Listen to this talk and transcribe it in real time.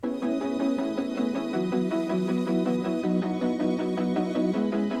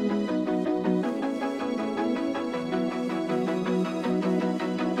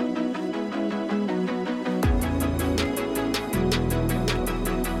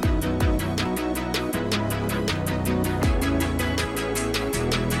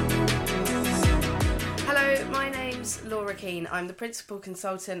Kean. I'm the Principal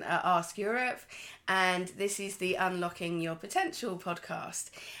Consultant at Ask Europe, and this is the Unlocking Your Potential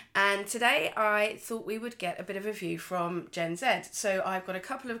podcast. And today I thought we would get a bit of a view from Gen Z. So I've got a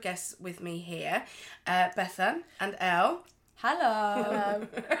couple of guests with me here, Beth and Elle. Hello.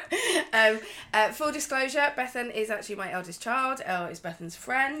 Full disclosure, Bethan is actually my eldest child. Elle is Bethan's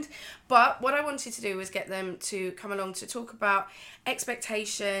friend. But what I wanted to do was get them to come along to talk about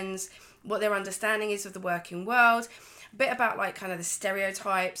expectations, what their understanding is of the working world, a bit about like kind of the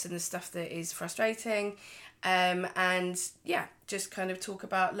stereotypes and the stuff that is frustrating, and yeah, just kind of talk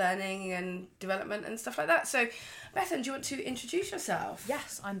about learning and development and stuff like that. So, Bethan, do you want to introduce yourself?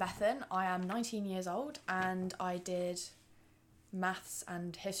 Yes, I'm Bethan. I am 19 years old and I did maths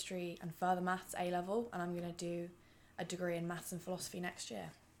and history and further maths A-level, and I'm going to do a degree in maths and philosophy next year.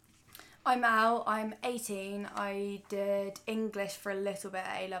 I'm Al, I'm 18, I did English for a little bit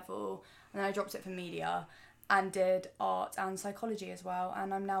at A-level and then I dropped it for media and did art and psychology as well,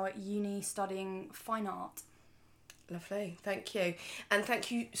 and I'm now at uni studying fine art. Lovely, thank you. And thank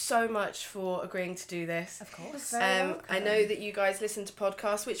you so much for agreeing to do this. Of course. I know that you guys listen to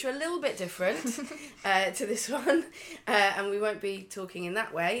podcasts which are a little bit different to this one, and we won't be talking in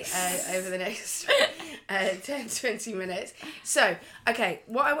that way over the next 10-20 minutes. So, okay,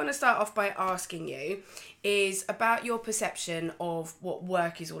 what I want to start off by asking you is about your perception of what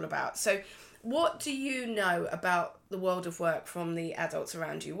work is all about. So, what do you know about the world of work from the adults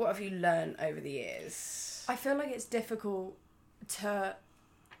around you? What have you learned over the years? I feel like it's difficult to...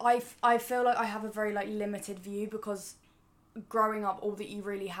 I feel like I have a very limited view, because growing up all that you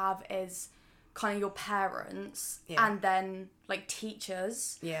really have is kind of your parents and then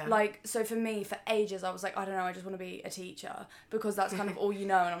teachers. So for me, for ages I was like, I don't know, I just want to be a teacher, because that's kind of all you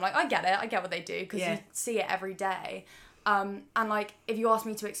know, and I'm like, I get what they do, because you see it every day. And if you ask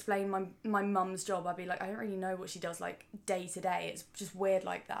me to explain my mum's job, I'd be like, I don't really know what she does day to day. It's just weird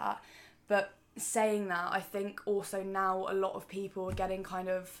like that. But saying that, I think also now a lot of people are getting kind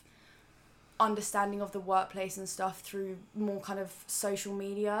of understanding of the workplace and stuff through more kind of social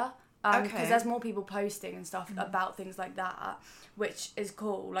media, because there's more people posting and stuff about things like that, which is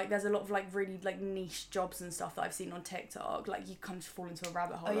cool. There's a lot of really niche jobs and stuff that I've seen on TikTok. You kind of fall into a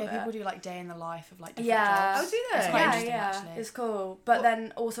rabbit hole. People do day in the life of different Oh, jobs. do they? It's quite interesting, actually. It's cool. But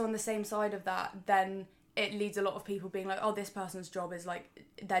then also on the same side of that, then it leads a lot of people being like, oh, this person's job is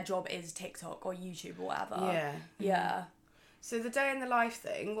their job is TikTok or YouTube or whatever. Yeah. So the day in the life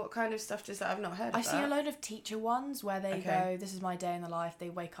thing, what kind of stuff does that? I've not heard of I see a load of teacher ones where they go, this is my day in the life. They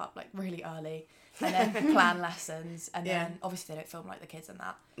wake up really early and then plan lessons, and then obviously they don't film the kids and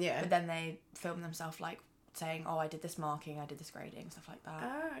that. Yeah. But then they film themselves saying, oh, I did this marking, I did this grading, stuff like that.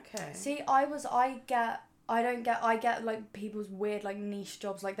 Ah, okay. See, I get people's weird niche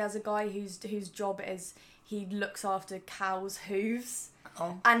jobs. There's a guy whose job is he looks after cows' hooves.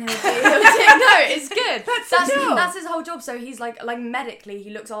 Oh. And he'll do no, it's good. That's his whole job. So he's medically he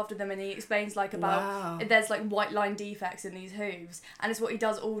looks after them, and he explains about there's white line defects in these hooves, and it's what he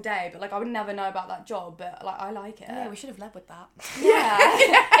does all day. But I would never know about that job, but I like it. Yeah, we should have led with that. Yeah.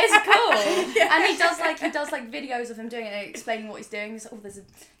 It's cool. Yeah. And he does videos of him doing it and explaining what he's doing. He's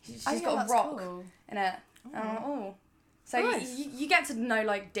she's got a rock in it. Oh. So nice. you get to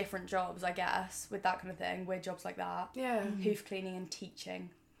know different jobs, I guess, with that kind of thing, weird jobs like that. Yeah. Hoof cleaning and teaching.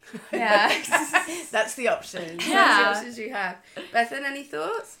 Yeah. That's the options. Yeah. That's the options you have. Bethan, any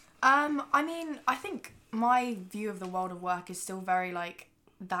thoughts? I think my view of the world of work is still very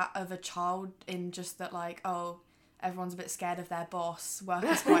that of a child, in just that everyone's a bit scared of their boss, work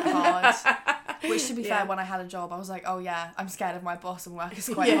is quite hard. Which, to be fair, when I had a job, I was like, oh yeah, I'm scared of my boss and work is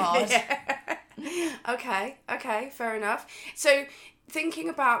quite hard. Yeah. Okay, fair enough. So, thinking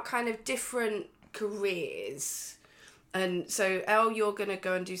about kind of different careers, and so Elle, you're gonna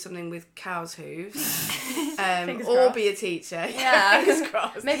go and do something with cows' hooves, or be a teacher. Yeah, fingers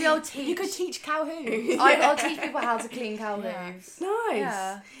crossed. Maybe I'll teach. You could teach cow hooves. I'll teach people how to clean cow hooves.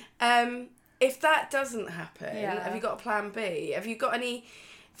 Nice. Yeah. If that doesn't happen, have you got a plan B? Have you got any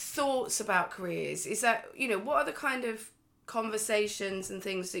thoughts about careers? Is that, what are the kind of conversations and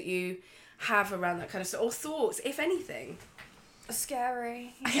things that you have around that kind of stuff, or thoughts, if anything?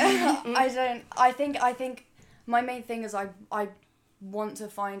 Scary. I think my main thing is I want to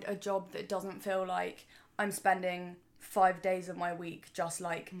find a job that doesn't feel like I'm spending 5 days of my week just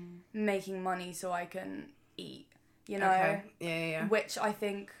making money so I can eat, Okay. Yeah. Which I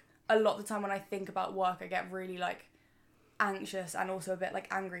think a lot of the time when I think about work, I get really anxious and also a bit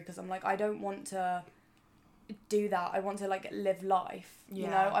angry, because I'm I don't want to do that. I want to live life, you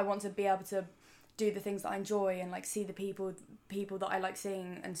know. I want to be able to do the things that I enjoy and see the people that I like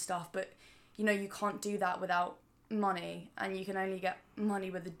seeing and stuff, but you can't do that without money, and you can only get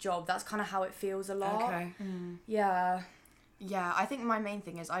money with a job. That's kind of how it feels a lot. Okay. Yeah. Yeah, I think my main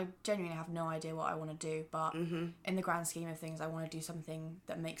thing is I genuinely have no idea what I want to do, but in the grand scheme of things, I want to do something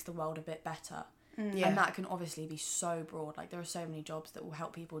that makes the world a bit better. Yeah. And that can obviously be so broad. Like, there are so many jobs that will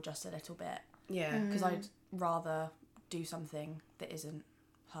help people just a little bit. Yeah. Because I'd rather do something that isn't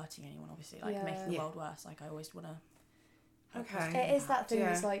hurting anyone, obviously, like making the world worse. Like, I always want to. Okay. It is that thing.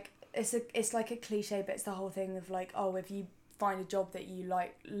 It's like it's like a cliche, but it's the whole thing of like, oh, if you find a job that you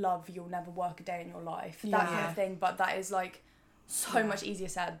like love, you'll never work a day in your life. That kind of thing. But that is like so much easier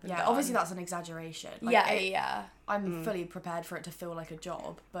said than done. Obviously that's an exaggeration. Like, I'm fully prepared for it to feel like a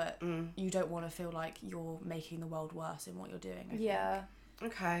job, but you don't want to feel like you're making the world worse in what you're doing. I think.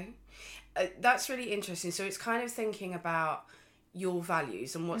 Okay. That's really interesting. So it's kind of thinking about your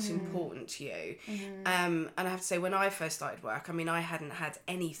values and what's important to you. And I have to say, when I first started work, I mean, I hadn't had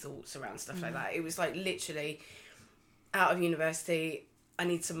any thoughts around stuff like that. It was like literally out of university, I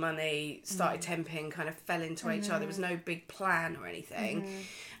need some money, started temping, kind of fell into HR. There was no big plan or anything.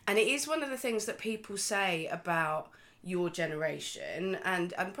 And it is one of the things that people say about your generation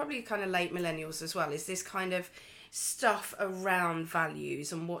and probably kind of late millennials as well, is this kind of stuff around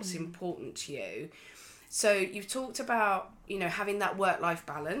values and what's important to you. So you've talked about, you know, having that work-life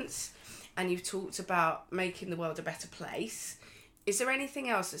balance, and you've talked about making the world a better place. Is there anything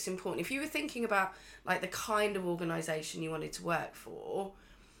else that's important? If you were thinking about like the kind of organisation you wanted to work for,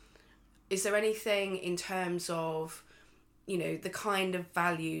 is there anything in terms of, you know, the kind of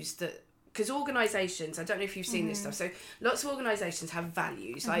values that, because organisations, I don't know if you've seen this stuff, so lots of organisations have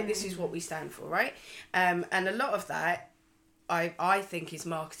values, like this is what we stand for, right? And a lot of that, I think, is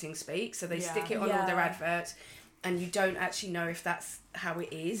marketing speak, so they stick it on all their adverts, and you don't actually know if that's how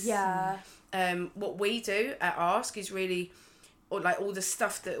it is. What we do at Ask is really, or like all the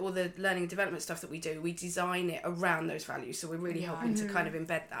stuff that, all the learning and development stuff that we do, we design it around those values, so we're really helping to kind of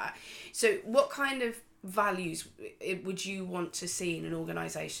embed that. So what kind of values would you want to see in an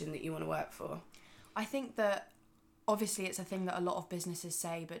organisation that you want to work for? I think that obviously it's a thing that a lot of businesses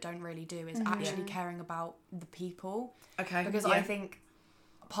say but don't really do, is actually caring about the people. Okay. Because I think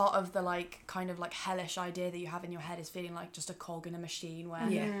part of the like kind of like hellish idea that you have in your head is feeling like just a cog in a machine where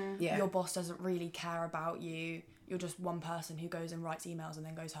your boss doesn't really care about you. You're just one person who goes and writes emails and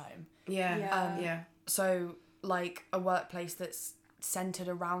then goes home. So like a workplace that's centered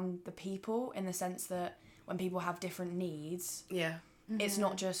around the people, in the sense that when people have different needs, it's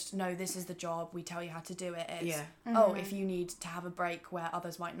not just, no, this is the job, we tell you how to do it. It's, oh, if you need to have a break where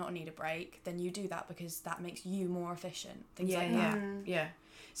others might not need a break, then you do that because that makes you more efficient. Things like that.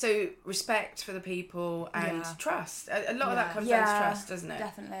 So respect for the people and trust. A lot of that comes down to trust, doesn't it?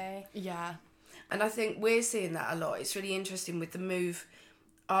 Definitely. Yeah. And I think we're seeing that a lot. It's really interesting with the move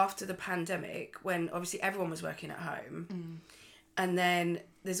after the pandemic, when obviously everyone was working at home. And then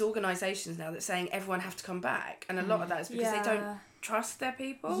there's organisations now that's saying everyone have to come back. And a lot of that is because they don't trust their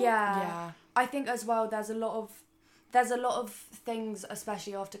people. Yeah. I think as well there's a lot of things,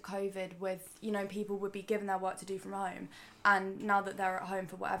 especially after COVID, with, you know, people would be given their work to do from home, and now that they're at home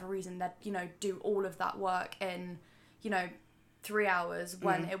for whatever reason, they'd, you know, do all of that work in, you know, 3 hours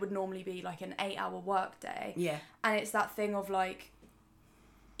when it would normally be like an 8-hour work day. And it's that thing of like,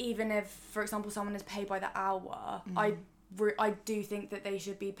 even if, for example, someone is paid by the hour, I do think that they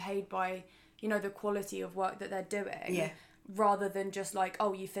should be paid by, you know, the quality of work that they're doing, rather than just like,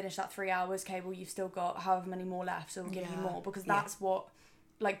 oh, you finished that 3 hours, okay, well, you've still got however many more left, so we'll give you more, because that's what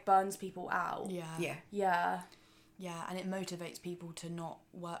like burns people out. And it motivates people to not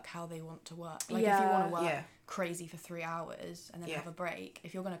work how they want to work. Like, if you want to work crazy for 3 hours and then have a break,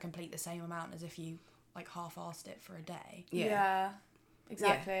 if you're going to complete the same amount as if you like half-assed it for a day.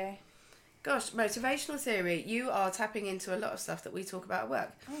 Exactly. Gosh, motivational theory. You are tapping into a lot of stuff that we talk about at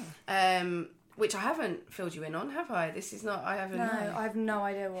work. Which I haven't filled you in on, have I? This is not, I haven't... No, I have no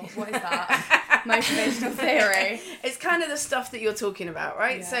idea what is that. Motivational theory. It's kind of the stuff that you're talking about,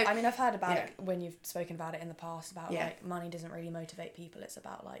 right? Yeah. So I mean, I've heard about it when you've spoken about it in the past, about like money doesn't really motivate people. It's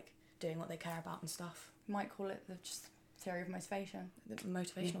about like doing what they care about and stuff. You might call it the just theory of motivation. The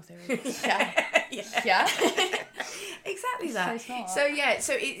motivational theory. Exactly that. So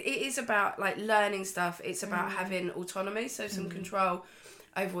so it is about like learning stuff. It's about having autonomy, so some control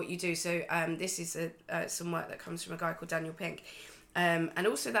over what you do. So this is some work that comes from a guy called Daniel Pink, and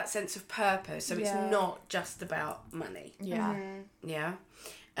also that sense of purpose. So it's not just about money.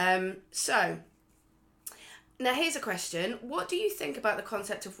 So now here's a question: what do you think about the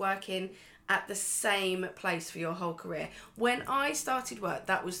concept of working at the same place for your whole career? When I started work,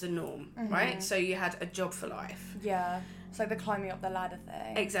 that was the norm, right? So you had a job for life. It's like the climbing up the ladder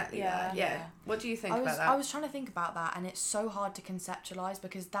thing. Exactly. Yeah. Yeah. What do you think about that? I was trying to think about that, and it's so hard to conceptualize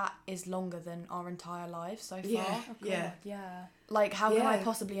because that is longer than our entire lives so far. Yeah. Oh, Yeah. Yeah. Like, how can I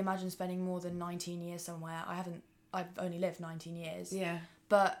possibly imagine spending more than 19 years somewhere? I've only lived 19 years. Yeah.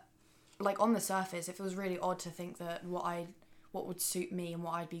 But, like, on the surface, it feels really odd to think that what would suit me and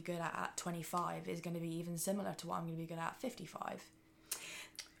what I'd be good at 25 is going to be even similar to what I'm going to be good at 55.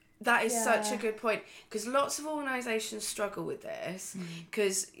 That is such a good point, because lots of organisations struggle with this,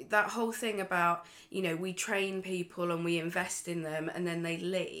 because that whole thing about, you know, we train people and we invest in them and then they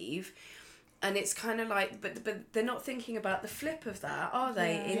leave, and it's kind of like, but they're not thinking about the flip of that, are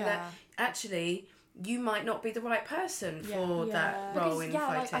they? That actually you might not be the right person for that role in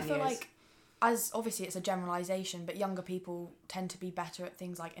 5-10 years. I feel like, as obviously it's a generalisation, but younger people tend to be better at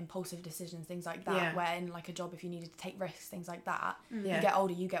things like impulsive decisions, things like that, where in like a job, if you needed to take risks, things like that, you get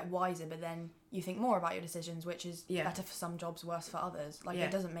older, you get wiser, but then you think more about your decisions, which is better for some jobs, worse for others. Like, it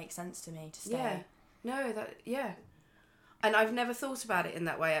doesn't make sense to me to stay. And I've never thought about it in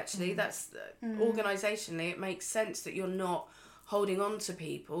that way, actually. That's, organisationally, it makes sense that you're not holding on to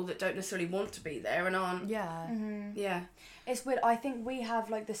people that don't necessarily want to be there and aren't. Yeah. Mm-hmm. Yeah. It's weird. I think we have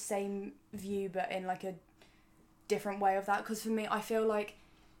like the same view, but in like a different way of that. Because for me, I feel like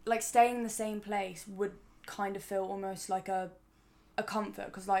staying in the same place would kind of feel almost like a comfort.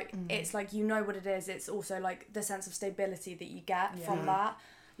 Because like it's like, you know what it is. It's also like the sense of stability that you get from that.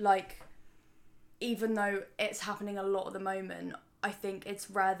 Like, even though it's happening a lot at the moment, I think it's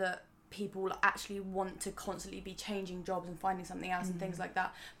rare that people actually want to constantly be changing jobs and finding something else and things like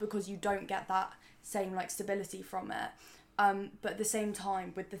that, because you don't get that same like stability from it. But at the same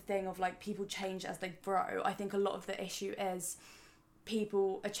time, with the thing of like people change as they grow, I think a lot of the issue is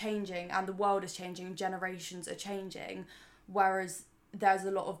people are changing and the world is changing and generations are changing, whereas there's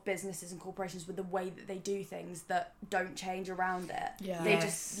a lot of businesses and corporations with the way that they do things that don't change around it. They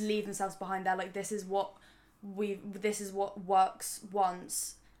just leave themselves behind there, like, this is what works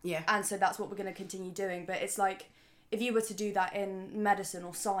once. Yeah. And so that's what we're going to continue doing. But it's like, if you were to do that in medicine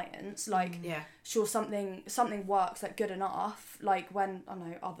or science, like, sure, something works, like, good enough. Like, when, I don't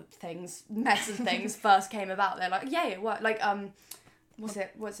know, other things, medicine things first came about, they're like, yeah, it worked. Like, what's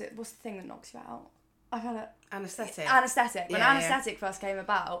the thing that knocks you out? I've had it. Anaesthetic. When anaesthetic first came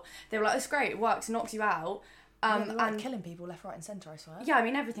about, they were like, it's great, it works, it knocks you out. And killing people left, right and centre, I swear. Yeah, I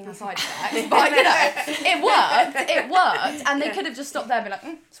mean, everything has side effects, but, you know, it worked, and they could have just stopped there and be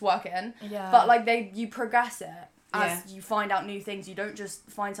like, it's working. Yeah. But, like, you progress it as you find out new things. You don't just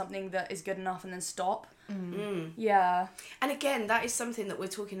find something that is good enough and then stop. Yeah. And again, that is something that we're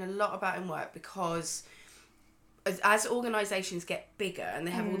talking a lot about in work, because as organisations get bigger and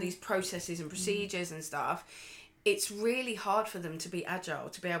they have all these processes and procedures and stuff, it's really hard for them to be agile,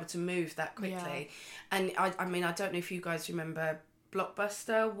 to be able to move that quickly. And I mean, I don't know if you guys remember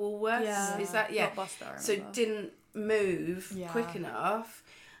Blockbuster, Woolworths. Yeah. Is that Blockbuster, I remember. So didn't move quick enough,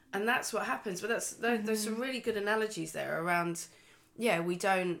 and that's what happens. But there's some really good analogies there around. Yeah, we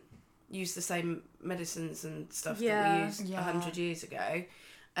don't use the same medicines and stuff that we used 100 years ago.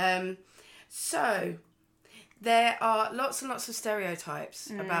 So there are lots and lots of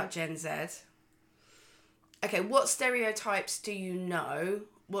stereotypes about Gen Z. Okay, what stereotypes do you know?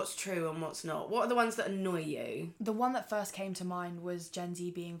 What's true and what's not? What are the ones that annoy you? The one that first came to mind was Gen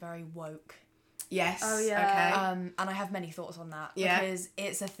Z being very woke. Yes. Oh, yeah. Okay. And I have many thoughts on that. Yeah. Because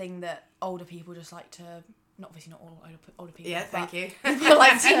it's a thing that older people just like to, obviously not all older people. Yeah, thank you. People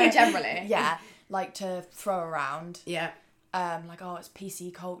like to, generally. Yeah, like to throw around. Yeah. Like, oh, it's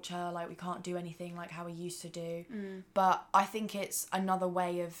PC culture, like we can't do anything like how we used to do. But I think it's another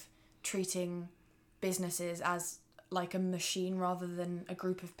way of treating businesses as like a machine rather than a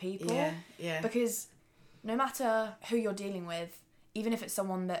group of people. Yeah. Because no matter who you're dealing with, even if it's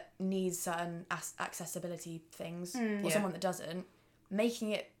someone that needs certain accessibility things or someone that doesn't,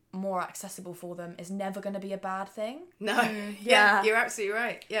 making it more accessible for them is never going to be a bad thing. No. Yeah, you're absolutely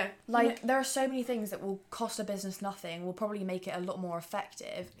right. Yeah. Like, there are so many things that will cost a business nothing, will probably make it a lot more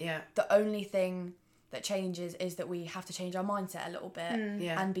effective. Yeah. The only thing that changes is that we have to change our mindset a little bit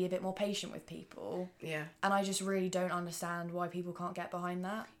and be a bit more patient with people. Yeah. And I just really don't understand why people can't get behind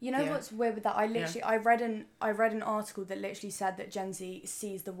that. You know what's weird with that? I read an article that literally said that Gen Z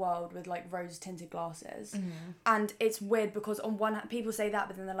sees the world with like rose tinted glasses, and it's weird because on one hand people say that,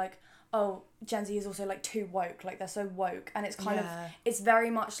 but then they're like, oh, Gen Z is also like too woke, like they're so woke, and it's kind of, it's very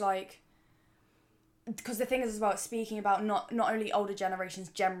much like, because the thing is as well, it's speaking about not only older generations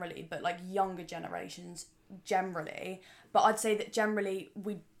generally, but like younger generations generally. But I'd say that generally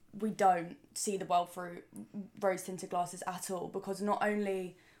we don't see the world through rose tinted glasses at all, because not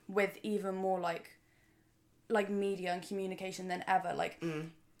only with even more like like media and communication than ever.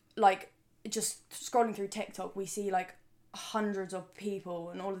 Like just scrolling through TikTok, we see like hundreds of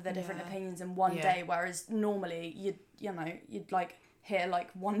people and all of their different opinions in one day, whereas normally you'd like hear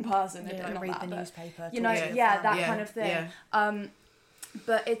like one person and like not read that, the but, newspaper, that kind of thing.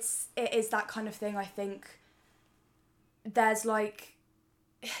 But it is that kind of thing. I think there's like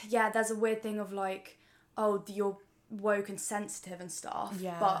there's a weird thing of like, oh, you're woke and sensitive and stuff,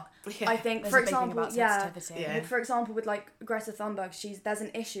 but I think there's for a big example thing about sensitivity. for example with like Greta Thunberg, there's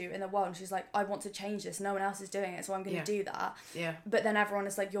an issue in the world and she's like, I want to change this, no one else is doing it, so I'm going to do that. But then everyone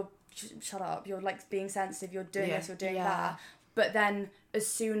is like, you're shut up, you're like being sensitive, you're doing this, you're doing that. But then as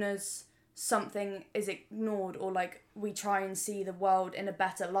soon as something is ignored or like we try and see the world in a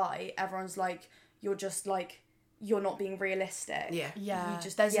better light, everyone's like, you're just like, you're not being realistic. You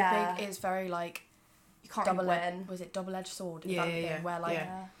just there's a big, it's very like, you can't really win. Was it double-edged sword? Where like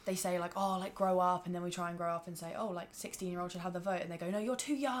they say like, oh, like grow up, and then we try and grow up and say, oh, like 16-year-olds should have the vote, and they go, no, you're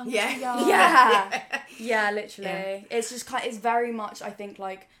too young. You're too young. Literally. It's just it's very much, I think,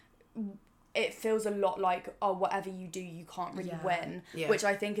 like it feels a lot like, oh, whatever you do, you can't really win, which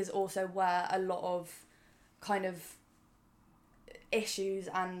I think is also where a lot of kind of issues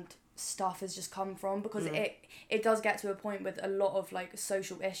and stuff has just come from, because it does get to a point with a lot of like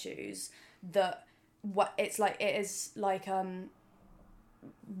social issues that it's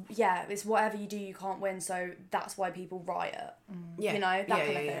whatever you do, you can't win, so that's why people riot. You know, that kind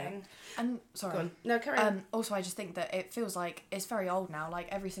of thing. And sorry, no, carry on. Also, I just think that it feels like it's very old now. Like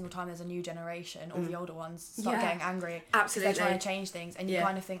every single time there's a new generation, all the older ones start getting angry. Absolutely, they're trying to change things, and you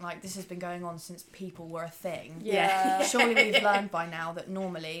kind of think like, this has been going on since people were a thing. Surely we've learned by now that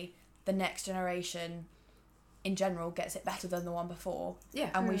normally the next generation in general gets it better than the one before.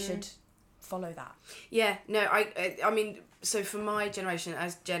 And we should follow that. I mean, so for my generation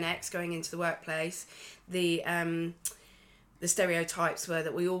as Gen X going into the workplace, the stereotypes were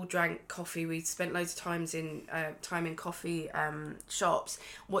that we all drank coffee, we spent loads of time in coffee shops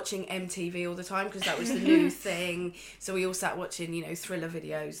watching MTV all the time because that was the new thing, so we all sat watching, you know, thriller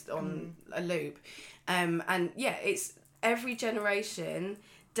videos on a loop, and it's every generation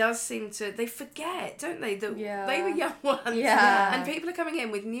does seem to, they forget, don't they, that they were young ones, and people are coming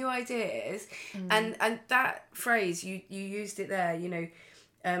in with new ideas, and that phrase, you used it there, you know,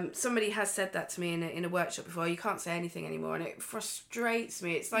 somebody has said that to me in a workshop before, you can't say anything anymore, and it frustrates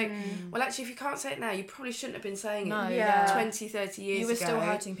me. It's like, well, actually, if you can't say it now, you probably shouldn't have been saying it 20, 30 years ago. You were still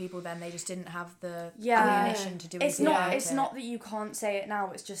hurting people then, they just didn't have the ammunition to do anything about it. It's not that you can't say it now,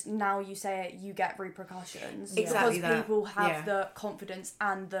 it's just now you say it, you get repercussions. Exactly. Because people have the confidence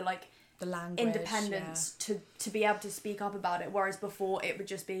and the like, the language, independence to be able to speak up about it, whereas before it would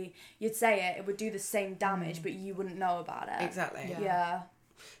just be, you'd say it would do the same damage, but you wouldn't know about it. Exactly. Yeah.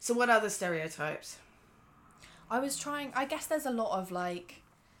 So what other stereotypes? I guess there's a lot of like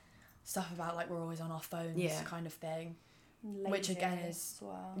stuff about like we're always on our phones kind of thing, Lazy which again is as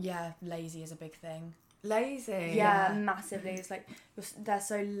well. Lazy is a big thing. Lazy. Yeah, massively. It's like they're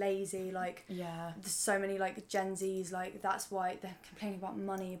so lazy. Like there's so many like Gen Zs. Like that's why they're complaining about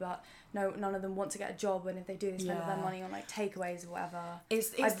money, but no, none of them want to get a job. And if they do, they spend their money on like takeaways or whatever. It's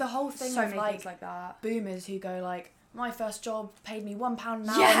the whole thing so of many like things like that. Boomers who go like, my first job paid me £1 an hour, and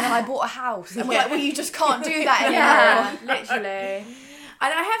then I bought a house. And we're like, well, you just can't do that anymore. Literally.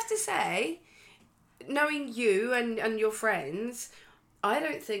 And I have to say, knowing you and your friends, I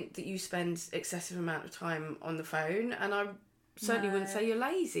don't think that you spend excessive amount of time on the phone, and I certainly wouldn't say you're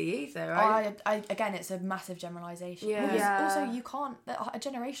lazy either. Again, it's a massive generalisation. Also, you can't. A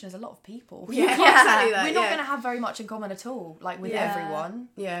generation is a lot of people. Exactly that, we're not going to have very much in common at all. Like with everyone.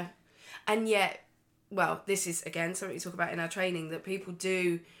 Yeah, and yet, well, this is again something we talk about in our training, that people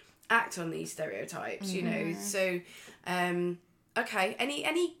do act on these stereotypes. You know, so okay.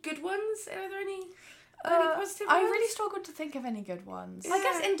 Any good ones? Are there any positive ones? I really struggled to think of any good ones. I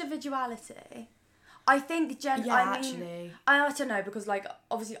guess individuality. I think I don't know, because like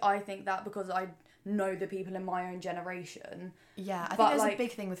obviously I think that because I know the people in my own generation. Yeah, I think there's like a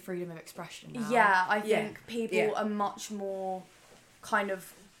big thing with freedom of expression now. Yeah, I think people are much more kind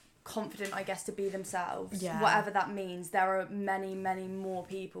of confident, I guess, to be themselves. Whatever that means. There are many, many more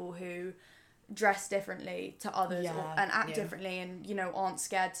people who dress differently to others and act differently, and you know, aren't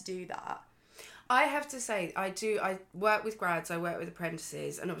scared to do that. I have to say, I work with grads, I work with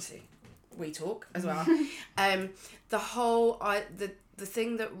apprentices, and obviously we talk as well. The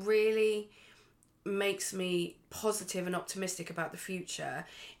thing that really makes me positive and optimistic about the future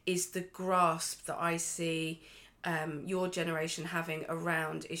is the grasp that I see your generation having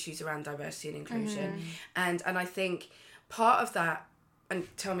around issues around diversity and inclusion. And I think part of that and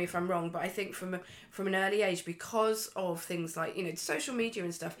tell me if I'm wrong, but I think from an early age, because of things like, you know, social media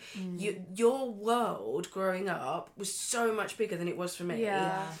and stuff, your world growing up was so much bigger than it was for me.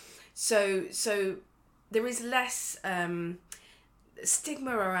 Yeah. So there is less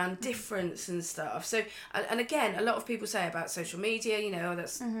stigma around difference and stuff. So, and again, a lot of people say about social media, you know,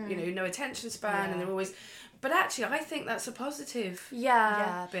 that's, you know, no attention span, and they're always, but actually I think that's a positive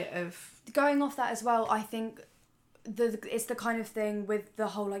bit of... Going off that as well, I think it's the kind of thing with the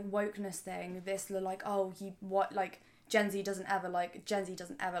whole like wokeness thing, this like, oh, Gen Z doesn't ever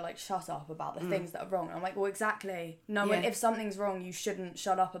like shut up about the things that are wrong. And I'm like, well, exactly. No, if something's wrong, you shouldn't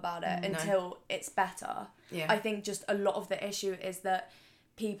shut up about it until it's better. Yeah. I think just a lot of the issue is that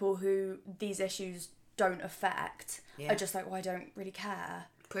people who these issues don't affect are just like, well, I don't really care.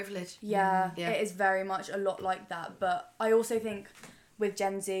 Privilege. Yeah, it is very much a lot like that. But I also think with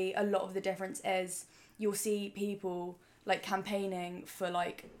Gen Z, a lot of the difference is you'll see people like campaigning for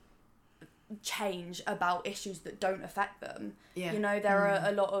like change about issues that don't affect them. You know, there are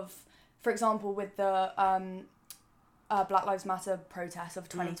a lot of, for example, with the Black Lives Matter protests of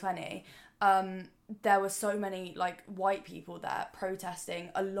 2020, there were so many like white people there protesting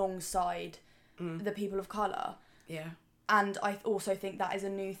alongside the people of colour. And I also think that is a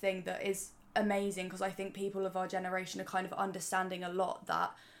new thing that is amazing, because I think people of our generation are kind of understanding a lot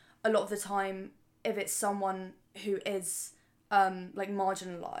that a lot of the time, if it's someone who is like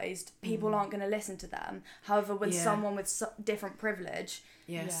marginalised, people aren't going to listen to them. However, when someone with different privilege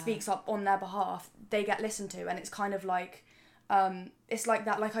speaks up on their behalf, they get listened to. And it's kind of like, it's like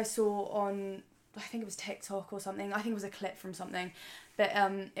that, like I saw on, I think it was TikTok or something, I think it was a clip from something, but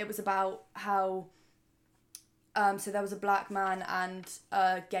it was about how, so there was a black man and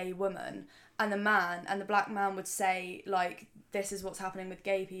a gay woman, and the black man would say like, this is what's happening with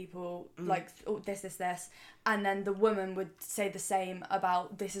gay people, like, oh, this, and then the woman would say the same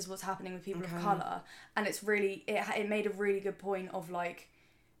about, this is what's happening with people of colour. And it's really, it made a really good point of like,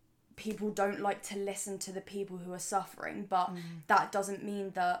 people don't like to listen to the people who are suffering, but that doesn't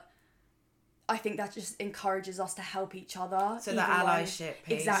mean that, I think that just encourages us to help each other. So the allyship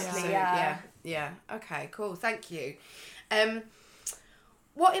piece. Exactly, So, yeah. Okay, cool, thank you.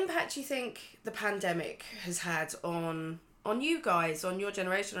 What impact do you think the pandemic has had on you guys, on your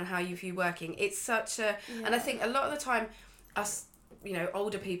generation, on how you view working? It's such a... And I think a lot of the time, us, you know,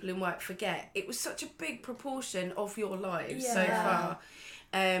 older people in work forget, it was such a big proportion of your lives so far.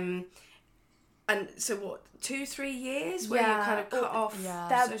 And so what, 2-3 years where you kind of cut off?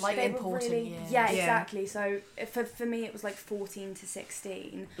 They're like important years. Yeah, exactly. So for me, it was like 14 to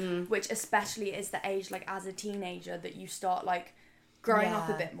 16, which especially is the age, like as a teenager, that you start like growing up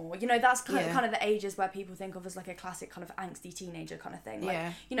a bit more. You know, that's kind of the ages where people think of as like a classic kind of angsty teenager kind of thing.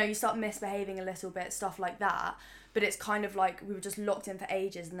 Like, you know, you start misbehaving a little bit, stuff like that. But it's kind of like we were just locked in for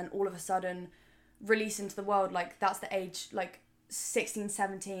ages, and then all of a sudden release into the world, like that's the age, like 16,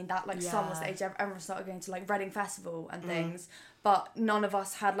 17, that like summer was the age everyone started going to like Reading Festival and things, but none of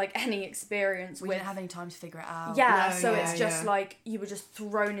us had like any experience. We didn't have any time to figure it out. It's just like you were just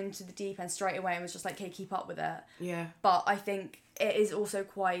thrown into the deep end straight away and was just like, okay, keep up with it. But I think it is also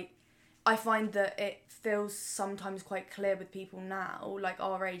quite, I find that it feels sometimes quite clear with people now, like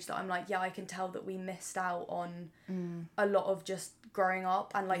our age, that I'm like, I can tell that we missed out on a lot of just growing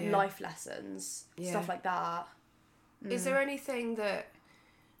up and like life lessons, stuff like that. Is there anything that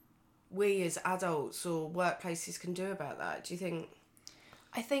we as adults or workplaces can do about that, do you think?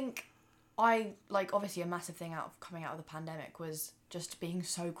 I think obviously a massive thing coming out of the pandemic was just being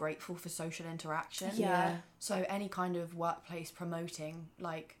so grateful for social interaction. So any kind of workplace promoting,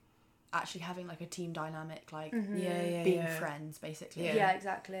 like actually having like a team dynamic, like being friends basically.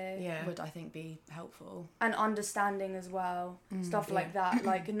 Exactly. Would I think be helpful. And understanding as well, stuff like that.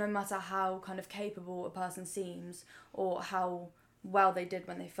 Like no matter how kind of capable a person seems or how well they did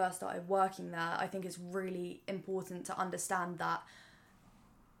when they first started working there, I think it's really important to understand that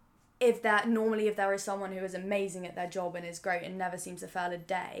if there is someone who is amazing at their job and is great and never seems to fail a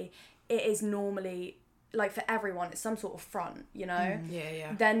day, it is normally, like for everyone, it's some sort of front, you know?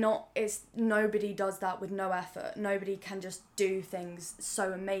 They're not, nobody does that with no effort. Nobody can just do things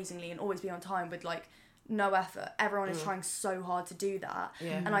so amazingly and always be on time with like no effort. Everyone is trying so hard to do that.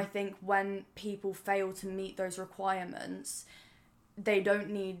 And I think when people fail to meet those requirements, they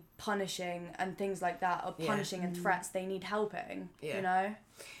don't need punishing and things like that, or punishing and threats. They need helping, you know?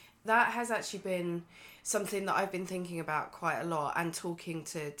 That has actually been something that I've been thinking about quite a lot and talking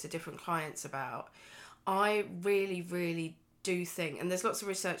to different clients about. I really, really do think, and there's lots of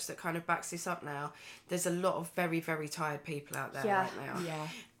research that kind of backs this up now, there's a lot of very, very tired people out there right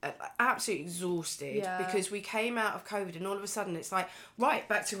now. absolutely exhausted because we came out of COVID and all of a sudden it's like, right,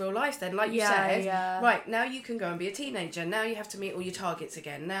 back to real life then, like you said. Right, now you can go and be a teenager. Now you have to meet all your targets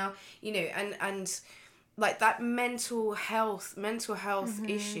again. Now, you know, and like that mental health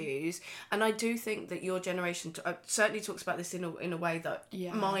issues. And I do think that your generation certainly talks about this in a way that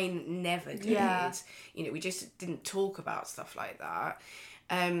mine never did. You know, we just didn't talk about stuff like that.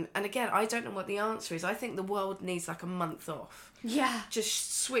 And again, I don't know what the answer is. I think the world needs like a month off. Yeah.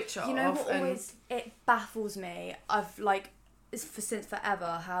 Just switch off. You know what always, it baffles me. I've like, since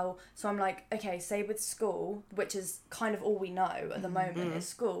forever, how, so I'm like, okay, say with school, which is kind of all we know at the moment is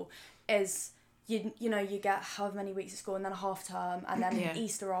school, is... You know, you get however many weeks at school and then a half term and then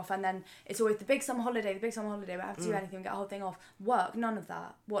Easter off and then it's always the big summer holiday, we don't have to do anything, we get a whole thing off. Work, none of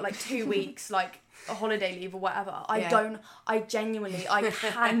that. What, like 2 weeks, like a holiday leave or whatever. I genuinely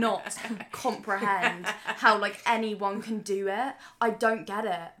cannot comprehend how like anyone can do it. I don't get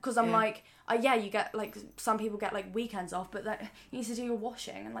it. Because I'm like, you get like, some people get like weekends off, but like you need to do your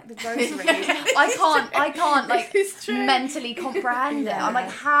washing and like the groceries. I can't like mentally comprehend it. I'm like,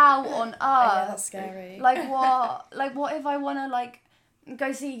 how on earth? Yeah, that's scary. Like what if I want to like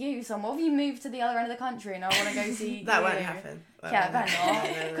go see you somewhere? What if you move to the other end of the country and I want to go see that you? won't happen. That better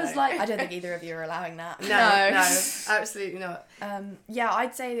not. Because like, I don't think either of you are allowing that. No, absolutely not.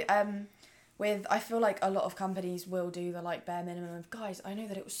 I'd say I feel like a lot of companies will do the like bare minimum of, guys, I know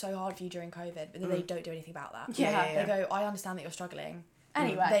that it was so hard for you during COVID, but then they don't do anything about that. They go, I understand that you're struggling.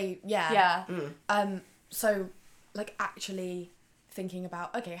 Anyway. So like actually thinking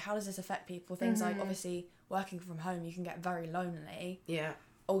about, okay, how does this affect people? Things like obviously working from home, you can get very lonely. Yeah.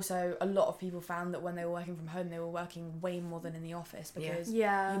 Also, a lot of people found that when they were working from home, they were working way more than in the office because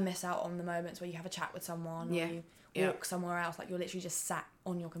you miss out on the moments where you have a chat with someone or you walk somewhere else. Like, you're literally just sat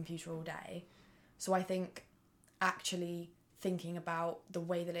on your computer all day. So I think actually thinking about the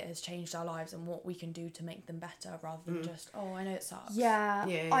way that it has changed our lives and what we can do to make them better rather than just, oh, I know it sucks.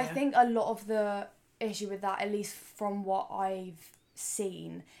 I think a lot of the issue with that, at least from what I've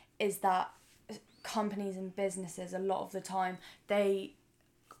seen, is that companies and businesses, a lot of the time, they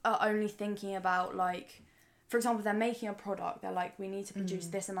are only thinking about, like, for example, they're making a product, they're like, we need to produce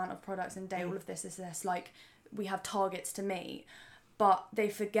this amount of products in a day, all of this, like, we have targets to meet, but they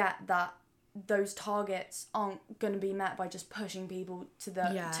forget that those targets aren't going to be met by just pushing people to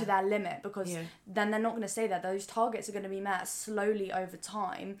their limit, because then they're not going to stay there. Those targets are going to be met slowly over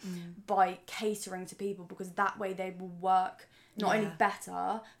time by catering to people, because that way they will work not only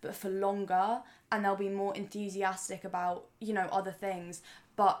better but for longer, and they'll be more enthusiastic about, you know, other things.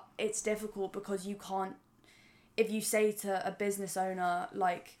 But it's difficult because you can't, if you say to a business owner,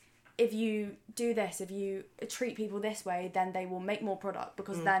 like, if you do this, if you treat people this way, then they will make more product,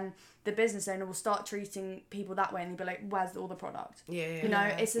 because then the business owner will start treating people that way and they'll be like, where's all the product? You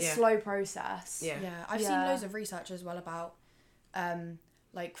know, it's a slow process. I've seen loads of research as well about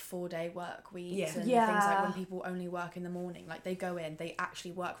like 4-day work weeks and things like when people only work in the morning, like they go in, they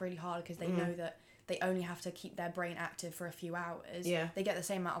actually work really hard because they know that they only have to keep their brain active for a few hours. They get the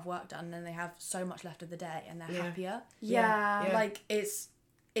same amount of work done and then they have so much left of the day and they're happier. Like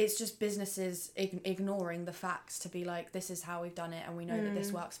it's just businesses ignoring the facts to be like, this is how we've done it and we know that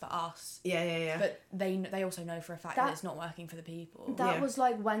this works for us. But they also know for a fact that it's not working for the people. That was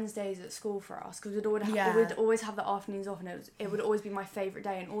like Wednesdays at school for us, because we'd always have the afternoons off, and it would always be my favourite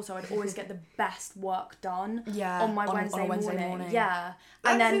day, and also I'd always get the best work done on my Wednesday morning.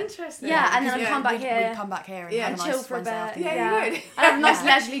 And then interesting. And then I'd come back here. We'd come back here and have a chill nice for a bit. Wednesday You would. And have a nice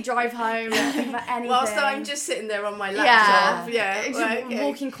leisurely drive home, and think about anything. Whilst I'm just sitting there on my laptop. Just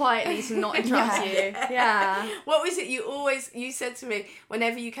walking quietly to not interrupt you. What was it you said to me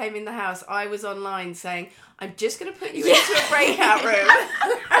whenever you came in the house? I was online saying, I'm just going to put you into a breakout room.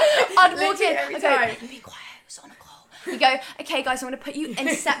 I'd walk in, I'd go, be quiet, it's on a call. You go, okay guys, I'm going to put you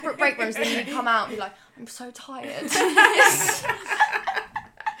in separate break rooms, then you come out and be like, I'm so tired.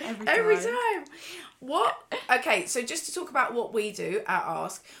 Every time. Okay, so just to talk about what we do at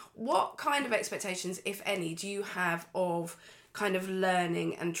Ask, what kind of expectations, if any, do you have of kind of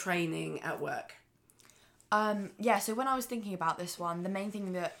learning and training at work? So when I was thinking about this one, the main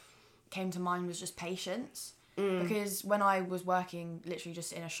thing that came to mind was just patience. Because when I was working literally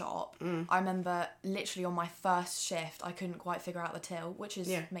just in a shop, I remember literally on my first shift I couldn't quite figure out the till, which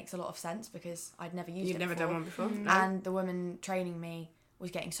makes a lot of sense because I'd never used it before. You'd never done one before? And the woman training me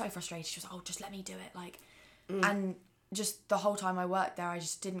was getting so frustrated. She was like, oh, just let me do it. Like, and just the whole time I worked there, I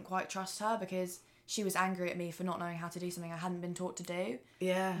just didn't quite trust her because she was angry at me for not knowing how to do something I hadn't been taught to do.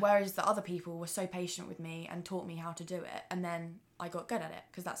 Whereas the other people were so patient with me and taught me how to do it. And then I got good at it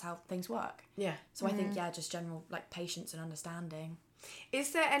because that's how things work. So I think, just general, like, patience and understanding.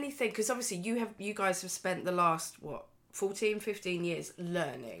 Is there anything, because obviously you guys have spent the last 14, 15 years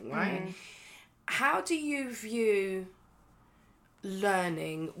learning, right? How do you view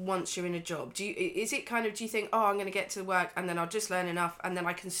learning once you're in a job? Do you think, I'm going to get to work and then I'll just learn enough and then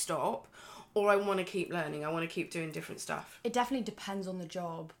I can stop, or I want to keep learning, I want to keep doing different stuff? It definitely depends on the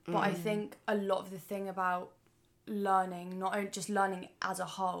job, but I think a lot of the thing about learning, not only just learning as a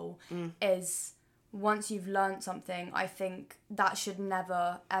whole, is once you've learned something, I think that should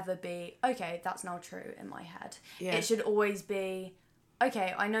never ever be, okay, that's now true in my head. It should always be,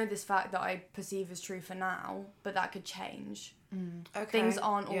 okay, I know this fact that I perceive as true for now, but that could change. Okay. Things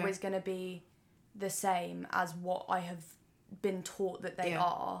aren't always going to be the same as what I have been taught that they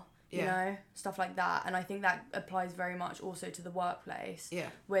are, you know, stuff like that. And I think that applies very much also to the workplace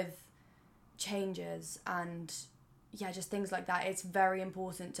with changes and just things like that. It's very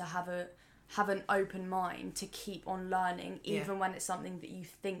important to have an open mind to keep on learning, even when it's something that you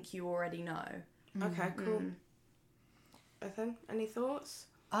think you already know. Okay, cool. Bethan, any thoughts?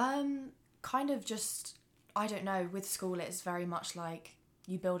 Kind of just, I don't know, with school it's very much like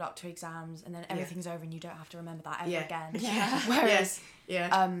you build up to exams and then everything's over and you don't have to remember that ever again. Whereas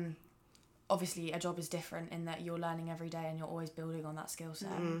obviously a job is different in that you're learning every day and you're always building on that skill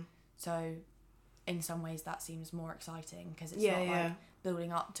set. So in some ways that seems more exciting because it's not like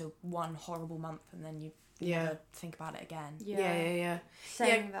building up to one horrible month and then you never think about it again.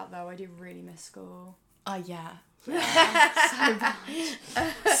 Saying that though, I do really miss school. So much.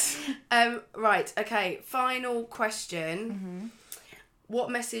 Right, okay, final question. What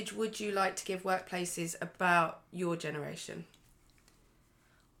message would you like to give workplaces about your generation?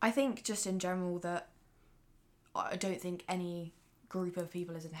 I think just in general that I don't think any group of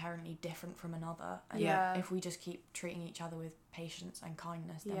people is inherently different from another, and if we just keep treating each other with patience and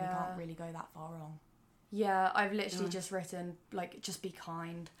kindness, then we can't really go that far wrong. I've literally just written, like, just be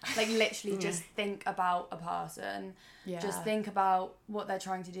kind. Like, literally just think about a person. Just think about what they're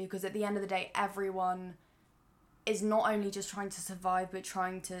trying to do, because at the end of the day, everyone is not only just trying to survive, but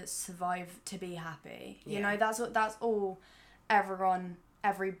trying to survive to be happy. You know, that's all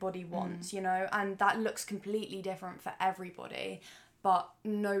everybody wants, you know, and that looks completely different for everybody, but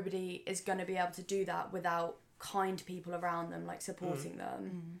nobody is going to be able to do that without kind people around them, like supporting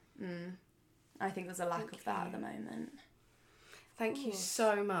them. I think there's a lack of that at the moment. Thank you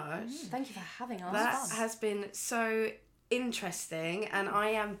so much. Thank you for having us. That has been so interesting, and I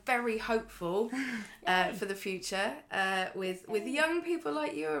am very hopeful for the future with young people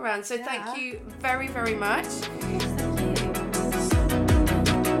like you around. So thank you very, very much.